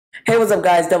Hey, what's up,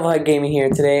 guys? Devilhead Gaming here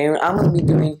today. I'm going to be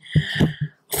doing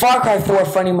Far Cry 4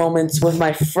 funny moments with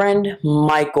my friend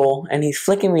Michael, and he's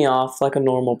flicking me off like a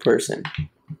normal person.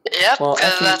 Yep, well,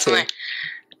 because that's me.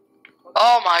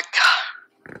 Oh my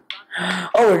god.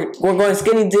 Oh, we're going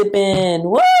skinny dipping.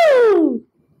 Woo!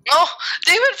 Oh,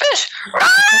 demon fish! Oh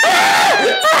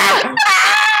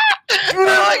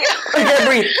my god. I can't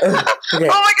breathe. Okay.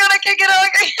 Oh my god, I can't get out,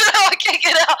 I can't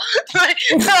get out.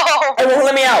 No! It won't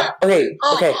let me out. Okay,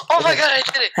 okay. Oh my god, I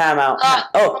did it. I'm out.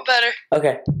 Oh, I'm better.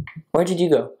 Okay. Where did you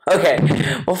go? Okay.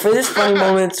 Well, for this funny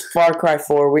moments Far Cry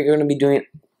 4, we're going to be doing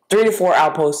 3 to 4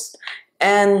 outposts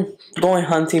and going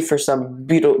hunting for some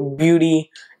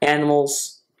beauty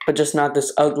animals, but just not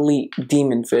this ugly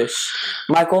demon fish.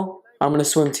 Michael, I'm going to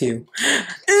swim to you.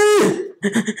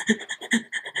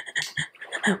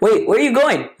 Wait, where are you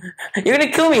going? You're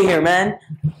going to kill me here, man.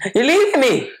 You're leaving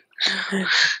me.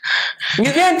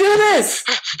 You can't do this.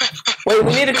 Wait,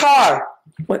 we need a car.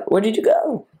 Where did you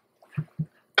go?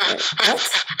 What?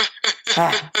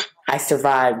 Ah, I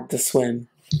survived the swim.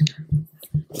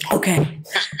 Okay.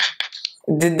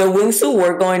 Did the wingsuit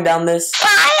work going down this?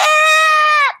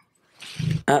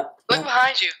 Look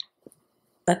behind you.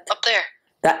 What? Up there.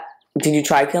 Did you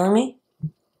try killing me?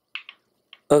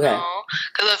 Okay. No,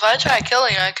 because if I tried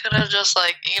killing you, I could have just,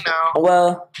 like, you know.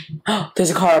 Well, there's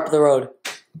a car up the road.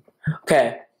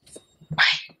 Okay.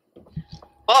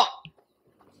 Whoa.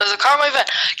 There's a car in my van.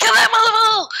 Kill that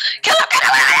motherfucker! Kill him!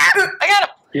 I got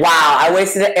him! Wow, I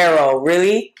wasted an arrow.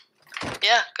 Really?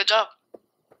 Yeah, good job.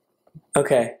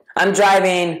 Okay. I'm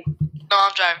driving. No,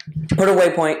 I'm driving. Put a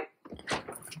waypoint.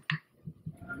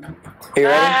 Are you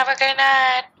ready? Have a good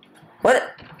night.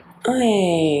 What?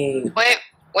 Hey. Wait.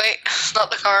 It's not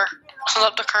the car. It's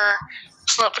not the car.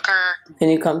 It's not the car. Can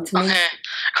you come to me? Okay.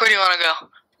 Where do you want to go?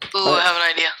 Ooh, I have an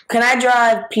idea. Can I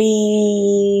drive,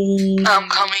 please? I'm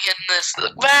coming in this.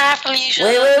 Bye, Felicia.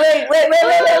 Wait.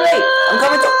 I'm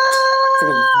coming to...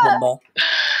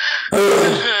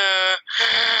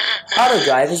 Auto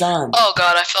drive is on. Oh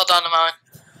god, I fell down the mountain.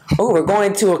 Oh, we're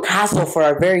going to a castle for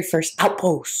our very first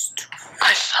outpost.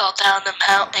 I fell down the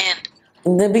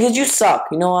mountain. Because you suck.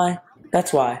 You know why?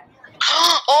 That's why.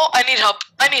 Oh, I need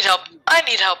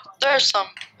help. There's some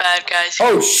bad guys here.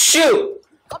 Oh, shoot.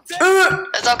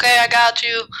 It's okay, I got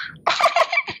you.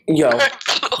 Yo,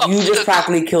 you just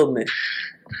practically killed me.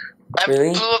 Really?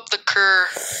 I blew up the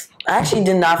curve. I actually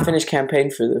did not finish campaign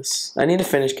for this. I need to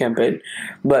finish campaign.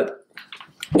 But,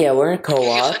 yeah, we're in co-op.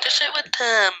 You finish it with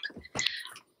them.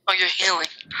 Oh, you're healing.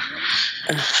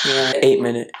 Yeah, 8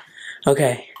 minutes.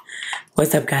 Okay.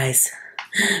 What's up, guys?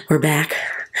 We're back.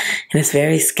 And it's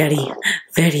very scary.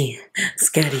 Very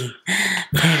scary.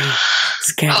 Very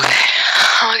scary. Okay.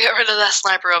 I'll get rid of that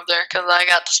sniper up there, because I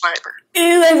got the sniper.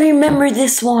 Ew, I remember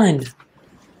this one.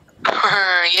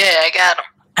 Yeah, I got him.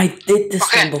 I did this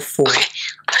one before. Okay,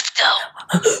 let's go.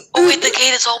 Oh, wait, the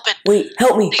gate is open. Wait,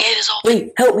 help me. The gate is open.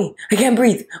 Wait, help me. I can't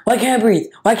breathe. Why can't I breathe?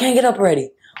 Why can't I get up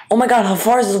already? Oh my god, how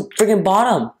far is the freaking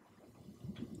bottom?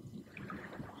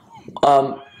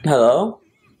 Hello?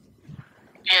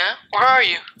 Yeah, where are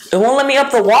you? It won't let me up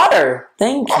the water.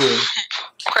 Thank you.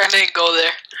 I didn't go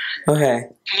there. Okay.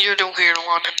 You're the weird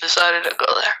one and decided to go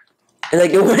there.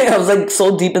 Like I was like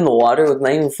so deep in the water, it was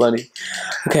not even funny.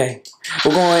 Okay,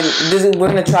 we're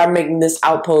gonna try making this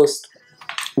outpost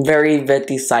very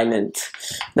silent.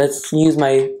 Let's use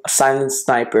my silent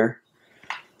sniper.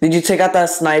 Did you take out that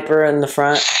sniper in the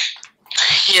front?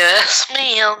 Yes,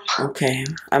 ma'am. Okay,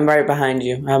 I'm right behind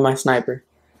you. I have my sniper.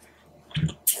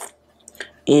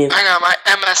 I got my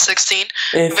MS-16.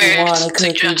 If very you wanna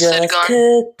cook, you just gun.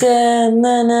 cook them.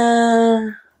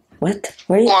 What?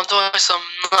 Where are you? Well, I'm doing some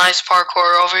nice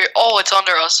parkour over here. Oh, it's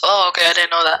under us. Oh, okay, I didn't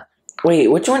know that. Wait,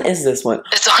 which one is this one?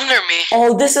 It's under me.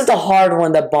 Oh, this is the hard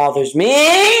one that bothers me.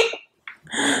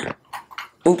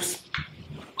 Oops.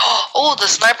 Oh, the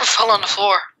sniper fell on the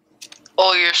floor.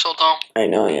 Oh, you're so dumb. I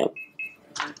know, yeah.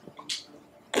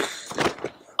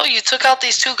 Oh, you took out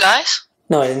these two guys?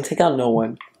 No, I didn't take out no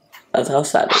one. That's how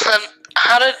sad it is. Then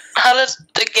how did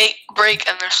the gate break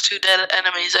and there's two dead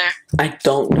enemies there? I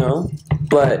don't know,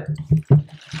 but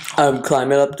I'm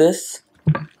climbing up this.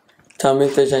 Tell me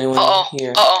if there's anyone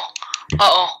here.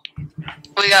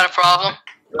 We got a problem.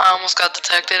 I almost got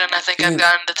detected, and I think I've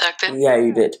gotten detected. Yeah,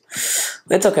 you did.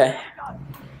 It's okay.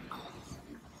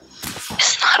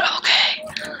 It's not okay.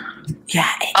 Yeah.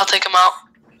 I'll take him out.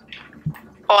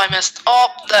 Oh, I missed. Oh,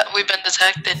 we've been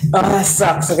detected. Oh, that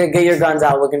sucks. Okay, get your guns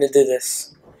out. We're gonna do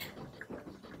this.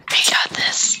 We got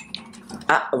this.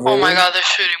 Really? Oh my god, they're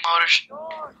shooting motors.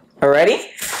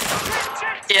 Already?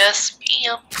 Yes,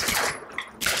 ma'am.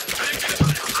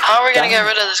 How are we gonna get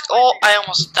rid of this? Oh, I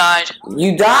almost died.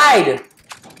 You died!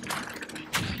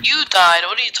 died.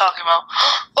 What are you talking about?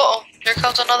 Uh-oh, here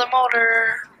comes another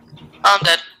motor. I'm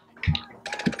dead.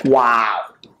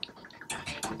 Wow.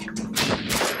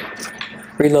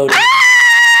 Reloading.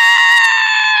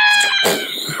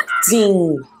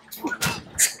 Ding.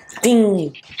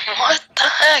 Ding. What the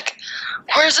heck?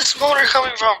 Where's this motor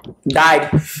coming from? Died.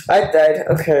 I died.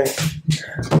 Okay.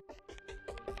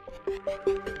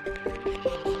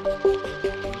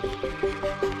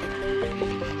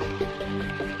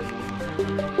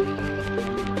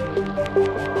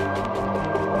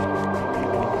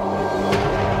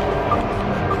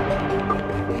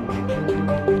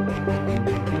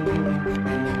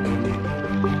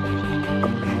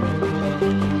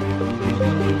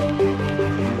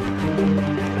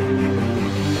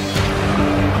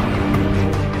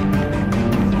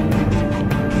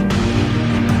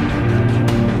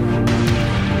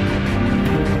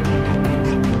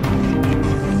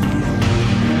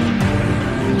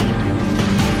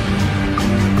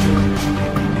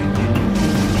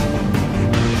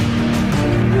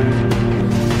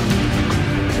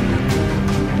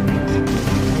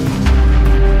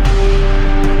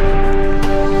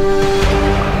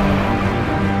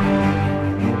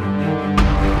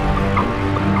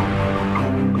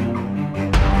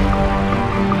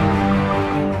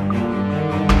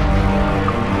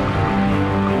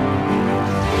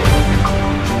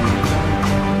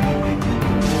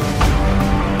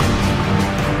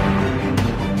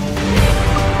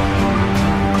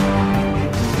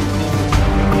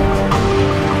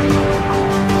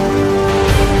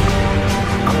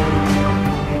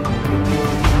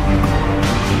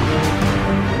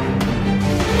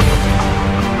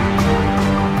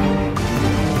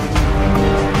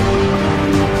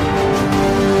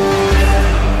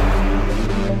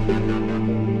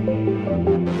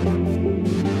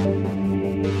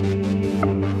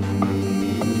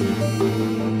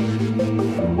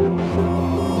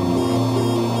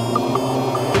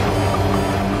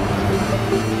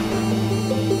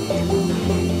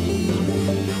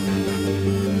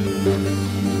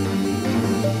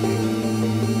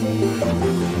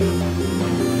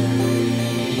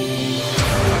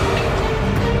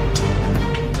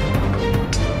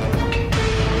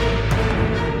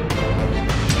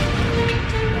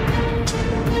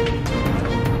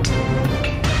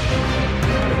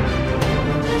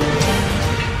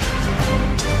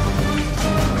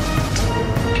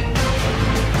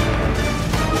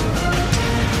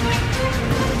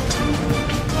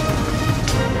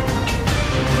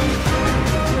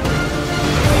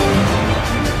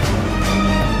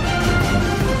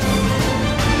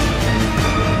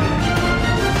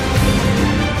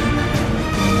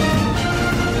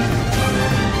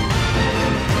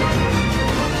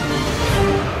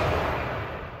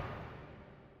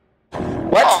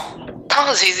 What? Oh, that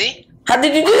was easy. How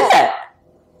did you do that?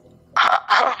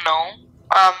 I don't know.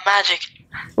 Magic.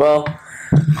 Well,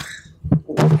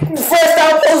 first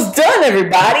outpost done,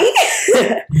 everybody.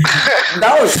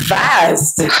 That was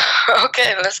fast.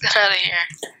 Okay, let's get out of here.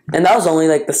 And that was only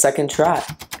like the second try.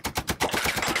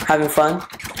 Having fun?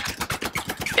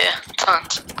 Yeah,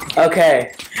 tons.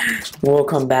 Okay, we'll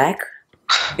come back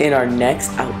in our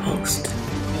next outpost.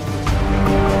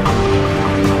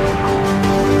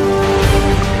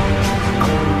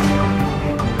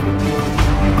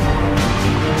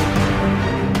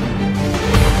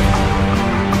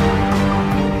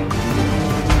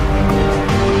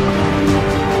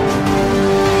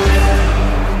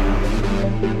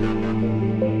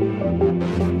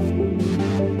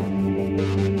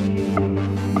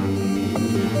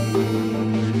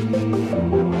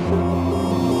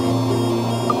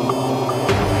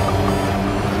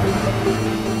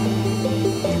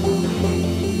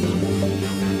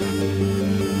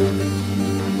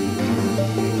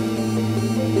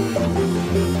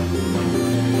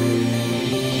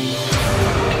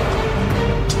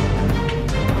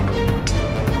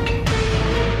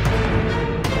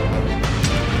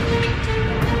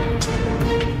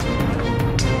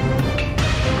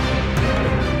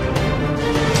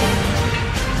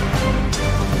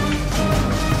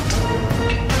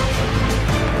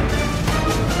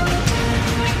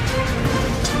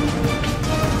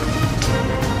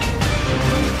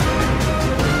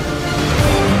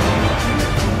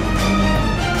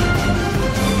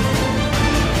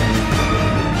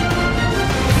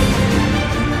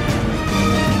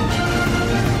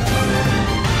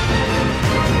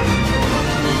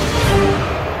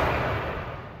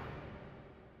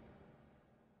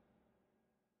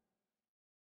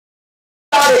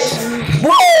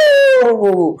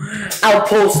 Whoa!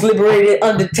 Outpost liberated,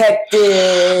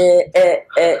 undetected.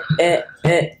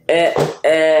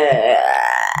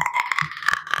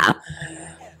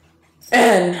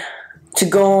 And to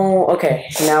go, okay,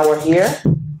 now we're here.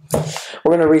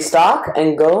 We're gonna restock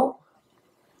and go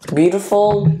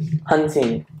beautiful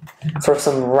hunting for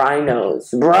some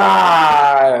rhinos.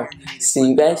 Rawr! See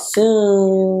you guys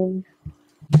soon.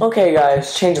 Okay,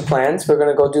 guys, change of plans. We're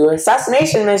gonna go do an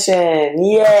assassination mission.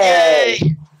 Yay!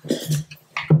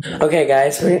 Okay,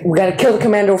 guys, we gotta kill the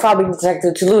commander without being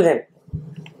detected to loot him.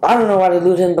 I don't know how to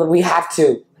loot him, but we have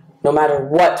to. No matter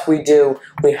what we do,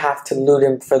 we have to loot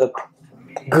him for the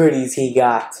goodies he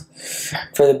got,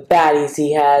 for the baddies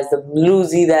he has, the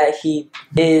bluesy that he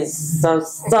is,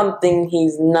 something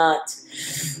he's not.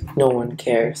 No one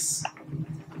cares.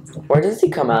 Where does he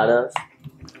come out of?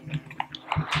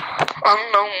 I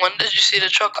don't know. When did you see the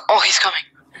truck? Oh, he's coming.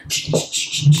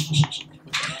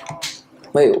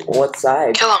 Wait, what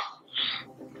side? Kill him.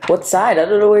 What side? I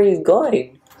don't know where he's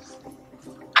going.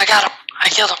 I got him. I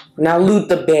killed him. Now loot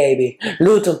the baby.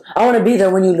 Loot him. I want to be there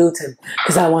when you loot him,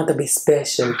 because I want to be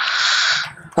special.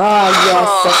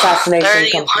 Oh, yes, assassination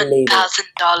completed.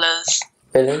 $31,000.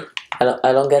 Really?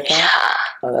 I don't get that? Yeah.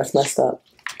 Oh, that's messed up.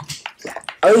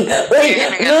 Oh, wait,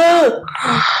 no!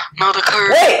 No, the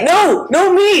curve. Wait, no!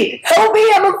 No, me! Help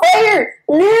me, I'm on fire!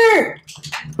 No!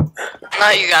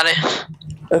 Now you got it.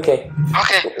 Okay.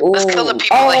 Okay, let's kill the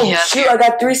people that he has shoot, here. I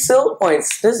got 3 skill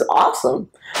points. This is awesome.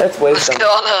 Let's waste them. Let's kill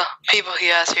all the people he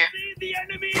has here.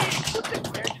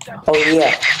 Oh,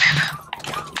 yeah.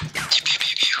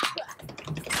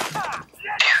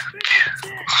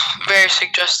 Very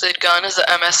suggested gun is the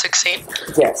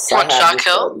MS-16. Yes. One shot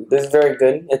kill. This is very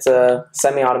good. It's a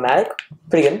semi-automatic.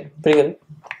 Pretty good. Pretty good.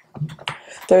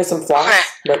 There's some flaws. Okay.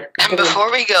 But And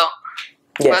before we go,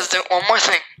 yes, let's do one more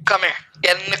thing. Come here.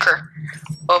 Get in the car.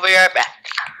 We'll be right back.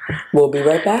 We'll be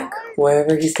right back.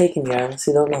 Wherever he's taking me, I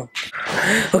honestly don't know.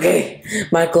 Okay.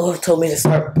 Michael told me to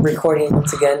start recording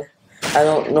once again. I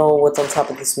don't know what's on top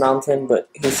of this mountain, but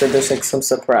he said there's like some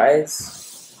surprise.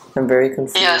 I'm very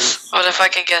confused. Yes, what if I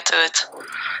can get to it?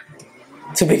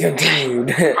 To be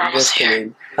continued. Almost here.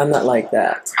 Kidding. I'm not like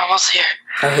that. Almost here.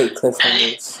 I hate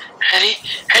cliffhangers. Ready?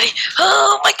 Ready?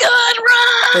 Oh my god,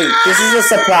 run! Wait, this is a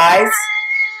surprise?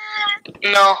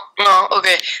 No,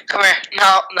 okay, come here.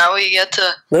 Now we get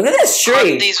to Look at this tree.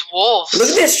 hunt these wolves. Look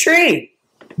at this tree.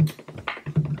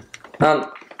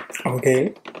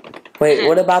 Okay. Wait,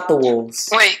 what about the wolves?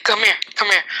 Wait, come here.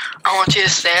 I want you to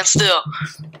stand still.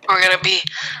 We're gonna be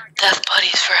death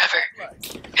buddies forever.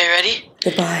 Okay, ready?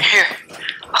 Goodbye. Here.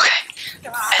 Okay.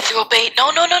 I threw a bait.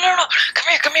 No.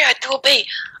 Come here. I threw a bait.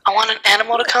 I want an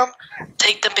animal to come,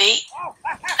 take the bait,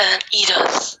 and then eat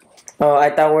us. Oh, I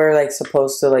thought we were like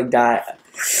supposed to like die.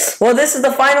 Well, this is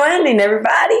the final ending,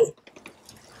 everybody.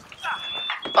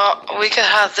 We could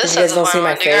have this You guys as don't the see final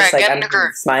my ending. face, Alright, like get I'm in the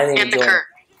car. smiling Get in in the joy. car.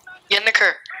 Get in the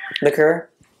car. The car?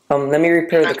 Let me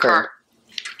repair the car.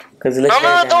 Because it looks very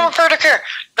No, don't damaged. repair the car.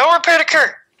 Don't repair the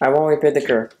car. I won't repair the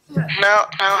car. No,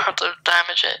 I have to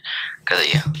damage it because of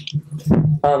you.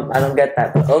 I don't get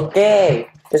that. Okay.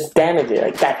 Just damage it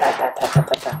like that.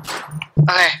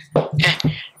 Okay.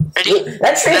 Ready?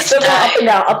 That tree's Let's still going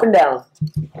die. up and down.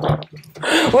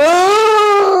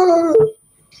 Whoa!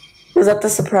 Was that the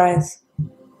surprise?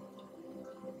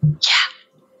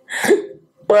 Yeah.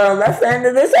 Well, that's the end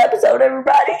of this episode,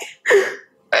 everybody.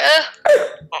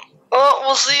 Well,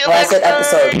 we'll see you Well, I next said time.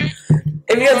 episode.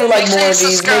 If you guys would like Make sure more you of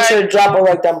these, subscribe. make sure to drop a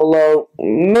like down below.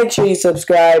 Make sure you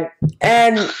subscribe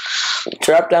and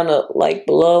drop down a like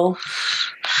below.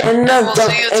 And We'll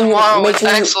see you tomorrow with sure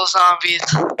Exo Zombies.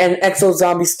 and Exo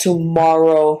Zombies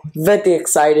tomorrow. Very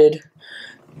excited.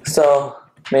 So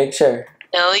make sure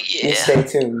Hell you yeah. stay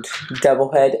tuned.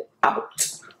 Doublehead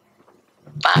out.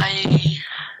 Bye.